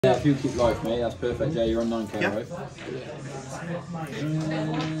Yeah, if you keep life, mate, that's perfect. Yeah, you're on 9k, yeah. right?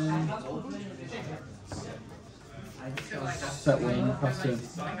 Set wing, pass turn.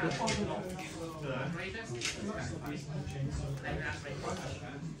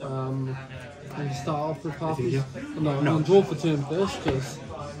 Can you start off with Harpy's? No, I'm going to draw for turn first because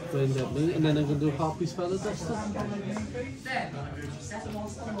Rain dead me, and then I'm going to do Harpy's Feather Duster.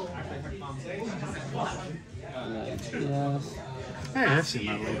 Yes. Yeah, I've seen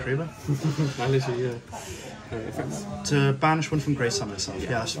that little creeper. I literally, yeah. To banish one from Grey Summon itself, yeah,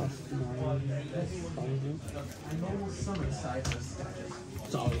 that's fine.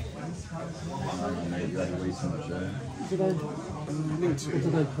 Sorry. What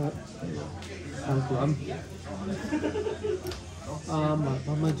did I put?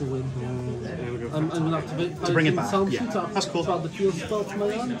 What am I doing? I'm going to activate to bring it back, sound yeah. sheet That's cool. to add the field spell to my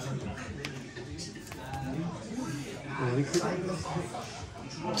hand.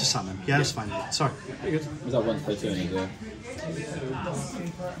 To summon, yeah, that's fine. Sorry. Is that once per turn, is it?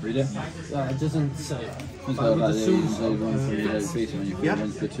 Read it? It doesn't say. Once per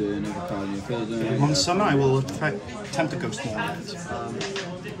turn, every card in your field. On summon, I will attempt to ghost more on it.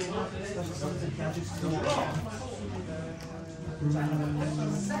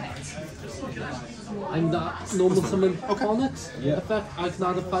 I'm that normal summon on it. Yeah. Effect, I can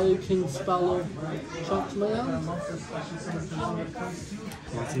add a Fire King spell or trap to my hand.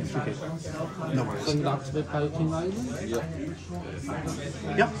 No worries. So I'm going to activate Fire King Island. Yeah.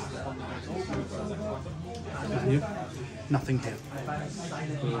 Yep. Nothing here.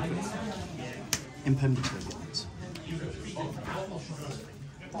 Impermanent turbulence.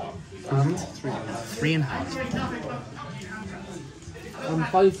 Three in hand.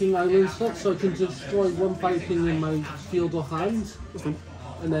 Fire King Island stuff, so I can destroy one Fire King in my field or hand.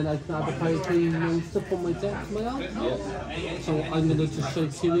 And then I can add a Fire King monster from my deck to my hand. Yeah. So I'm going to just show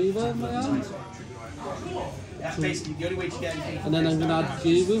Kireva in my hand. That's basically the only way to get anything. And then I'm going to add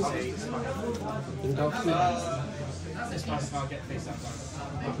Giru. I think that's it. This pass I'll get face up.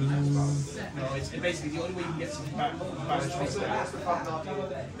 No, it's basically the only way you can get something back face down.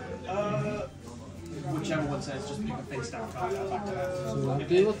 Whichever one says just pick a face down card back to that. So I'll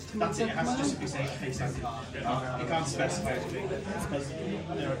give it to my That's it, it deck has to now. just be saying face down. You can't specify anything because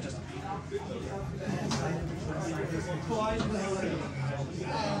they're just.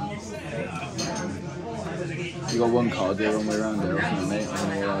 You got one card there, one way around there, isn't it, mate? I don't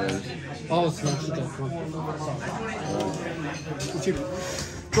know what that is. Oh, it's not the deck one. Would you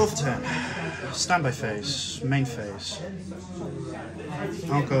draw for turn? Standby phase, main phase.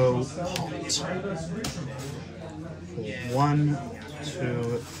 I'll go hot. For 1,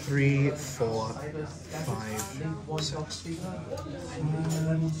 2, 3, 4, 5, 6.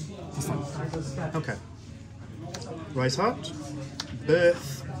 Okay. Rise Heart,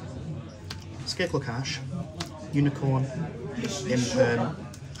 Birth, Scarecrow Cash, Unicorn, Imperm,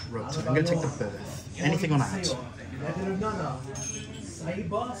 Rotor. I'm going to take the Birth. Anything on that? I'm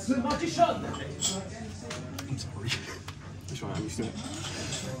sorry. That's right, I'm used to it.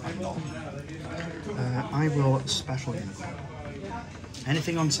 I will special Unicorn.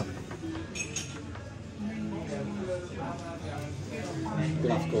 Anything on summon? You're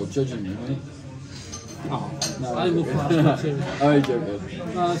gonna have to go judging you, mate. Oh, No, I will flash my two. Oh, you're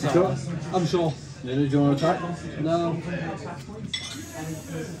joking. No, it's alright. I'm sure. Yeah, do you want to attack? No.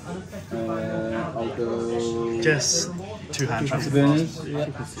 I'll go. Just 2 hand traps. Burners. Yeah.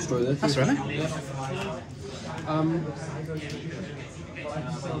 Destroy this. That's right.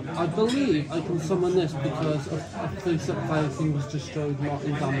 I believe I can summon this because a place that Fire King was destroyed, not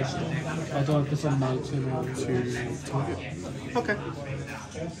in damage. I don't know if it's on my turn or to target. Okay.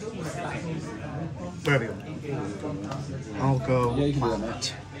 Wherever you want. I'll go. Yeah, you can do that,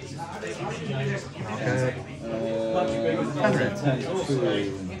 mate. Okay.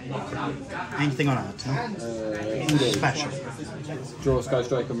 Anything on that? No? Special. Draw a Sky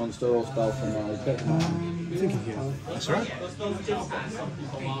Striker monster or spell from my pit. Thinking here. That's right.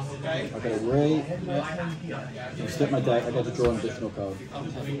 I get a Ray. I slip my deck, I get to draw an additional card.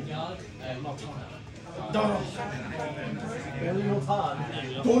 Thank you.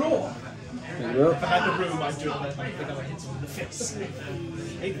 If I had the room, I'd do it, but I think I might hit someone in the face.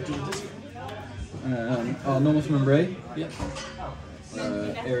 Hey, do this. Normal summon Ray. Yep.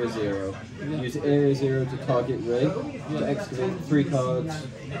 Area 0. Use Area 0 to target Ray. To excavate 3 cards.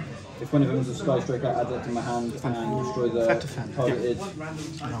 If one of them is a Sky Striker, add that to my hand and destroy the targeted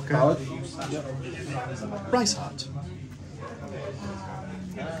card. Rise Heart.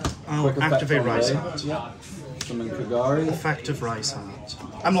 I'll activate Rise Heart. Summon Kagari. Effective Rise Heart.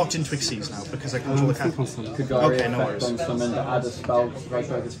 I'm locked into Xyz now because I control the cat. Kagari Okay, no effect worries. on summon to add a spell, right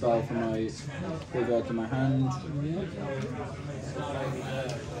strike a spell from my graveyard to my hand.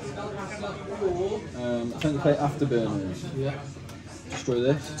 Attempt to play Afterburners. Yeah. Destroy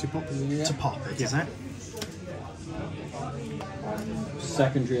this. To pop. To pop it, is it?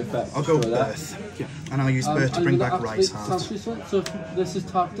 Secondary effect. I'll go destroy that. Birth. And I'll use Birth to bring back Rise Heart. So if this is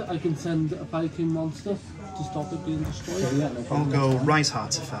tapped, I can send a Viking monster to stop it being destroyed. Okay, yeah, no I'll problem. go Rise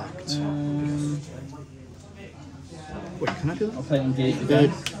Heart's effect. Wait, can I do I'll that? play Engage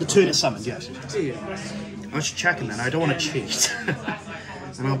again. The turn is summoned, yes. I was checking then, I don't want to cheat.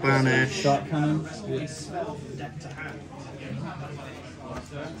 And I'll banish. Shark Cannon.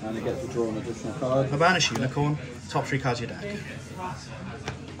 And it gets to draw an additional card. I'll banish Unicorn. Top 3 cards of your deck.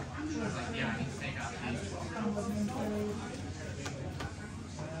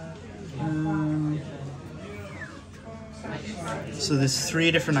 So there's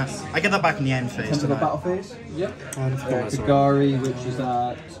 3 different. I get that back in the end phase. Into the don't I? battle phase. Yep. Kagari, which is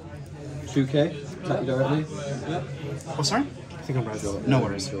at 2k. Attack you directly. Yep. Oh, sorry? I think I'm right. No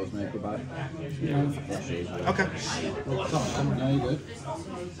worries. Yours, mate. Goodbye. Okay. No, you're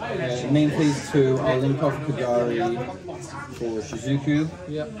good. Main phase 2, I'll link off Kagari for Shizuku.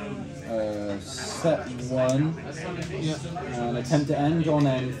 Yep. Set 1. Yep. And attempt to end on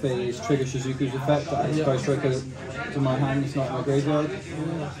end phase, trigger Shizuku's effect. That is Sky Striker to my hand, it's not my graveyard.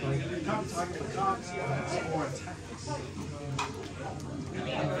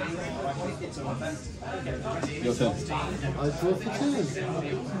 Your turn. I draw for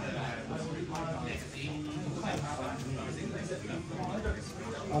 2.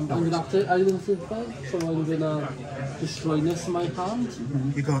 I'm gonna have to island it back, so I'm gonna destroy this in my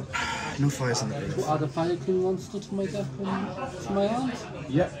hand You got no fires in the booth. to add a Fire King monster to my deck and to my hand.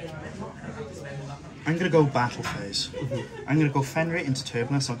 Yep. I'm going to go battle phase. I'm going to go Fenrir into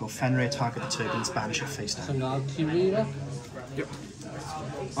Turbulence. I'll go Fenrir, target the Turbulence, banish it face So down. I'm gonna add Kirira.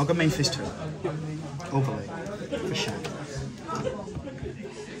 I'll go main phase 2. Overlay. For sure.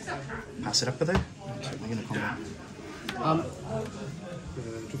 Pass it up with it. I'm going to come back.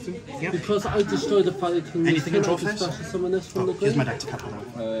 Yep. Because I destroyed the Fire King Anything in monster, draw I can phase? special summon this from the Here's my grave. deck to cap it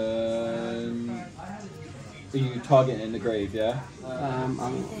out. Are you targeting in the grave, yeah?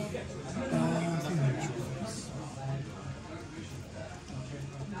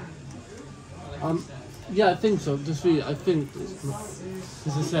 Yeah, I think so. Just really, I think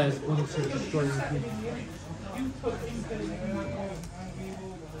because it says once it's destroyed.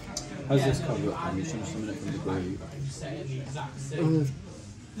 How's this card look? You should summon it from the grave.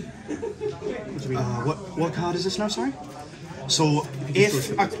 What card is this now, sorry? So,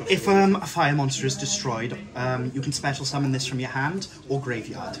 if a fire monster is destroyed, you can special summon this from your hand or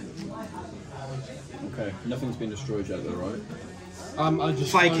graveyard. Okay, nothing's been destroyed yet though, right? I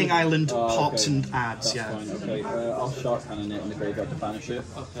just Viking Island Oh, pops okay. and adds, That's yeah. fine, okay. I'll Shark Cannon it in the graveyard to banish it.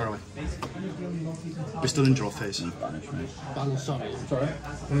 Far away. We're still in draw phase. Banish, mate. sorry. Sorry?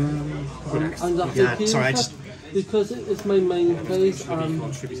 And that's Yeah, okay, sorry, I is just- that- because it's my main phase.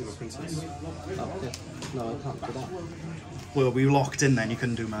 Contributing the princess. Okay. No, I can't do that. Well, we were locked in then, you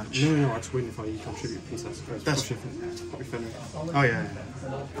couldn't do much. No, I'd win if I contribute princess. That's- Probably Fenrir. Oh, yeah.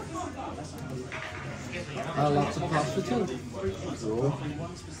 I'll have to pass the turn. Draw.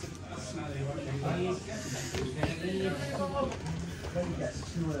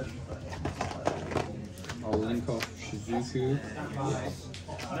 I'll link off Shizuku.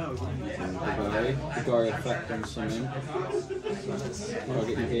 Kagari effect on summon.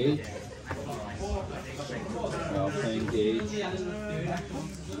 Target engage. I'll play engage.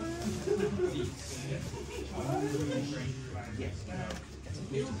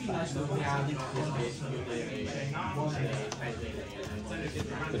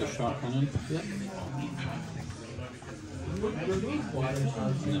 Bit of Shark Cannon. Yep.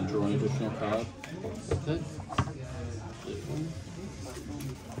 And then draw an additional card. Okay.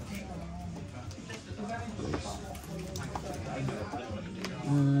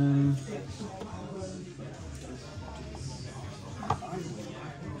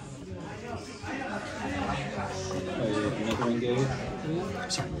 Another engage.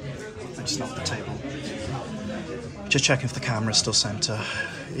 Sorry, I just knocked the table. Just checking if the camera's still center.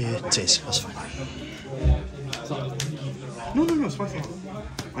 It is, that's fine. No, it's fine.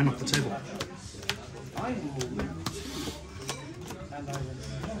 I knocked the table.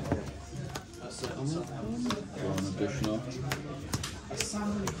 Draw an additional.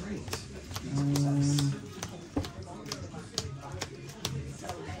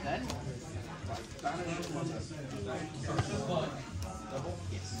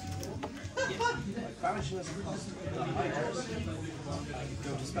 Banishing us across the Hydras.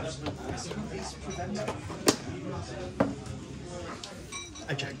 Go to special face preventer.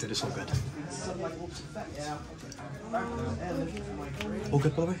 Ejected, it's all good. Sunlight warps effect. All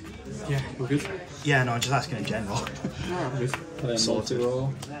good, by the way? Yeah, all good. Yeah, no, I'm just asking in general. Yeah, all good. Play a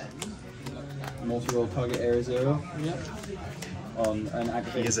multi-roll. Multi-roll target area 0. Yeah. On an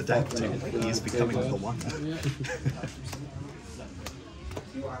activate. He is adapting. He is becoming the one. Yeah.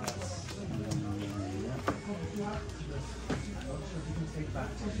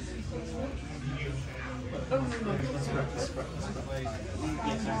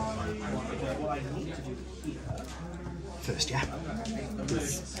 First, yeah.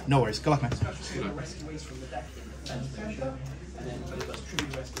 No worries, good luck, mate.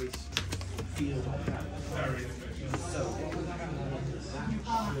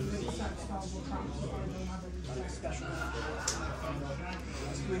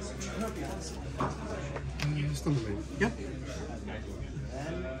 It's done the main. Yep.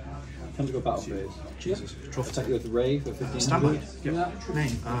 Time to go battle phase. Jesus. Draw for Attack 10. with Ray for 15. Standby. Yeah.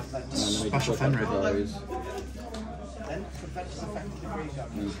 Name. Special Fenrir. Guys. Then preventers effectively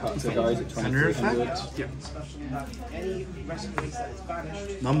graveyard. And cut the guys at Fenrir 2300. effect? Yeah. Any rescue race that is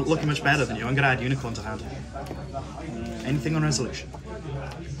banished. No, I'm looking much better than you. I'm going to add Unicorn to hand. Anything on resolution?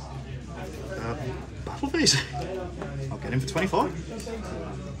 Battle phase. I'll get him for 24.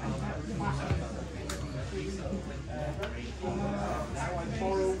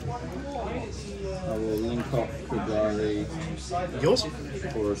 I will link up Kugari Yours?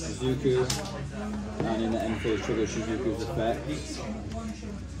 for Shizuku. And in the end phase trigger Shizuku's effect.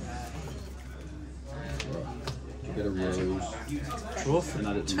 To get a rose. Draw for And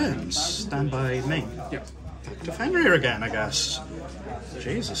add it to turns. Stand by main. Yeah. Back to Fenrir again, I guess.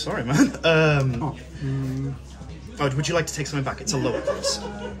 Jesus, sorry, man. Oh, would you like to take something back? It's a lower class.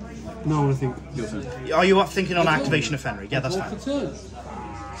 No, I think Your turn. Are you thinking on activation of Fenrir? Yeah, that's Draw fine. for turn.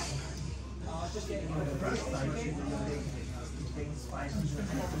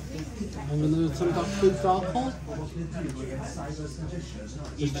 I'm going to attempt that big dark hole.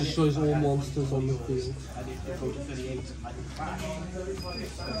 This destroys all monsters on the field.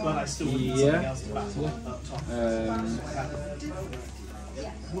 Well, I still need something Yeah. else to battle.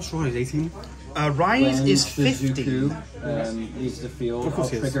 what's Rise 18? Rise When is Shizuku 50. leaves the field, Of I'll course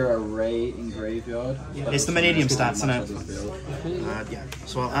he is. trigger a Ray in graveyard. It's the Vanadium stats, isn't Match it? on the field. Yeah,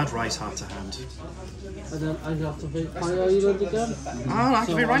 so I'll add Rise Heart to hand. And then I activate Fire Island again. I'll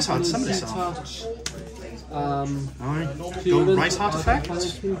activate Rise Heart, I'm summon gonna yourself. detach, Alright, go Kieran, Rise Heart add effect. Fire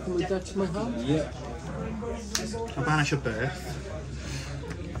King from my deck to my hand. Yep. I'll banish a birth.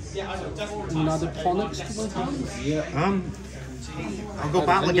 And add a Ponyx to my hand. Yep. I'll go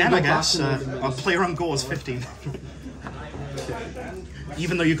battle again, I guess. I'll play around Gore's 15.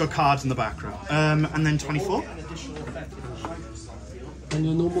 Even though you've got cards in the back row. And then 24. And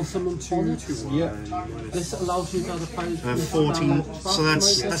your normal summon Ponyx. Yep. This allows you to add a Fire King 14. back So to my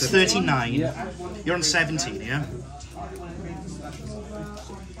that's deck. 39. Yeah. You're on 17, yeah?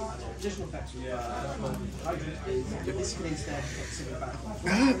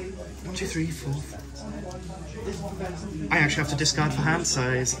 One, two, three, four. I actually have to discard for hand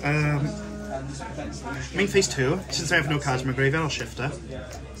size. Main phase 2. Since I have no cards in my graveyard, I'll shift her.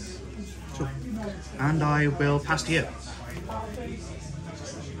 And I will pass to you.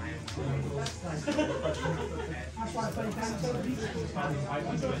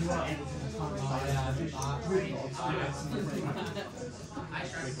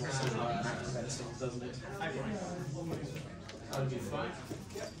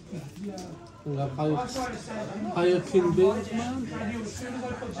 And a Fire King Beans, man.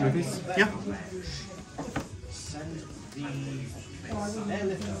 Yeah. Send the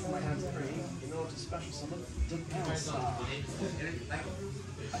airlifter from my hand free in order to special summon the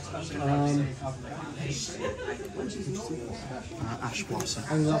Ash Blossom.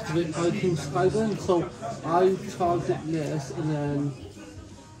 I'm going to activate Fire King Skyburn. So I target this and then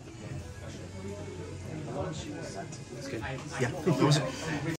Yeah.